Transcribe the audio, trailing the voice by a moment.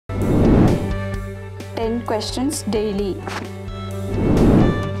10 questions daily.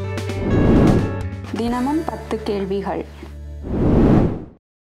 தினமும் 10 கேள்விகள்.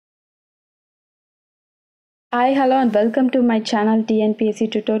 Hi, hello and welcome to my channel Tnpsc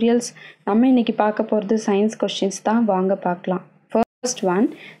tutorials. நம்ம இன்னைக்கு பார்க்க போறது science questions தான், வாங்க பார்க்கலாம். First one,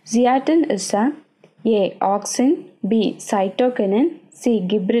 zeatin is a auxin, B cytokinin, C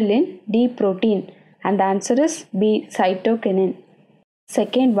gibberellin, D protein, and the answer is B cytokinin.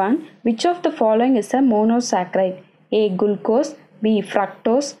 Second one, which of the following is a monosaccharide? A glucose, B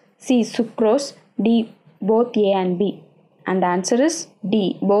fructose, C sucrose, D both A and B, and the answer is D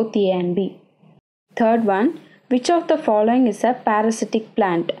both A and B. Third one, which of the following is a parasitic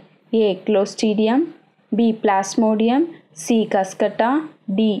plant? A clostridium, B plasmodium, C cuscata,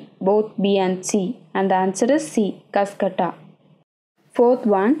 D both B and C, and the answer is C cuscata. Fourth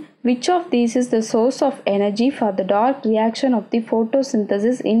one, which of these is the source of energy for the dark reaction of the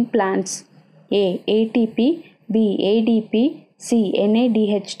photosynthesis in plants? A ATP, B ADP, C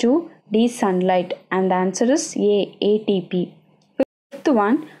NADH2, D sunlight, and the answer is A ATP. Fifth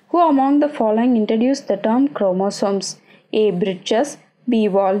one, who among the following introduced the term chromosomes? A Bridges, B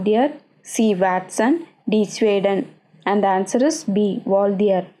Waldier, C Watson, D Sweden, and the answer is B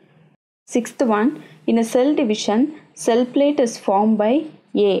Waldier. Sixth one, in a cell division, cell plate is formed by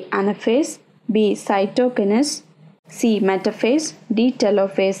A anaphase, B cytokinase, C metaphase, D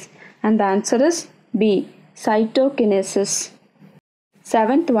telophase, and the answer is B cytokinesis.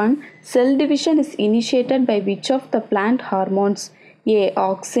 Seventh one, cell division is initiated by which of the plant hormones? A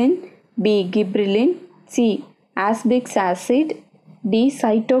auxin, B gibberellin, C ascorbic acid, D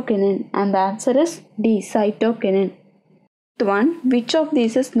cytokinin, and the answer is D cytokinin. One, which of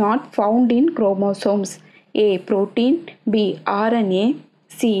these is not found in chromosomes? A protein, B RNA,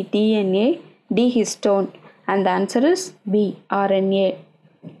 C DNA, D histone, and the answer is B RNA.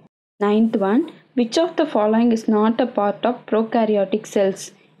 Ninth one, which of the following is not a part of prokaryotic cells?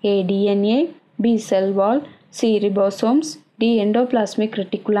 A DNA, B cell wall, C ribosomes, D endoplasmic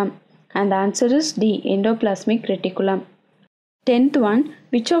reticulum, and the answer is D endoplasmic reticulum. Tenth one,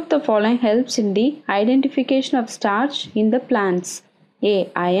 which of the following helps in the identification of starch in the plants?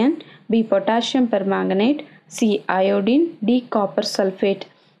 A iron, B potassium permanganate, C iodine, D copper sulfate.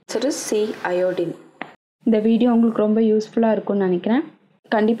 Answer is C iodine. இந்த video உங்களுக்கு ரொம்ப யூஸ்ஃபுல்லாக இருக்கும்னு நினைக்கிறேன்.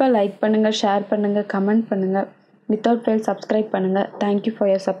 கண்டிப்பாக like பண்ணுங்கள், share பண்ணுங்கள், comment பண்ணுங்கள். வித்தவுட் ஃபெயில் சப்ஸ்கிரைப் பண்ணுங்கள். Thank you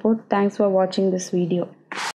for your support. Thanks for வாட்சிங் திஸ் வீடியோ.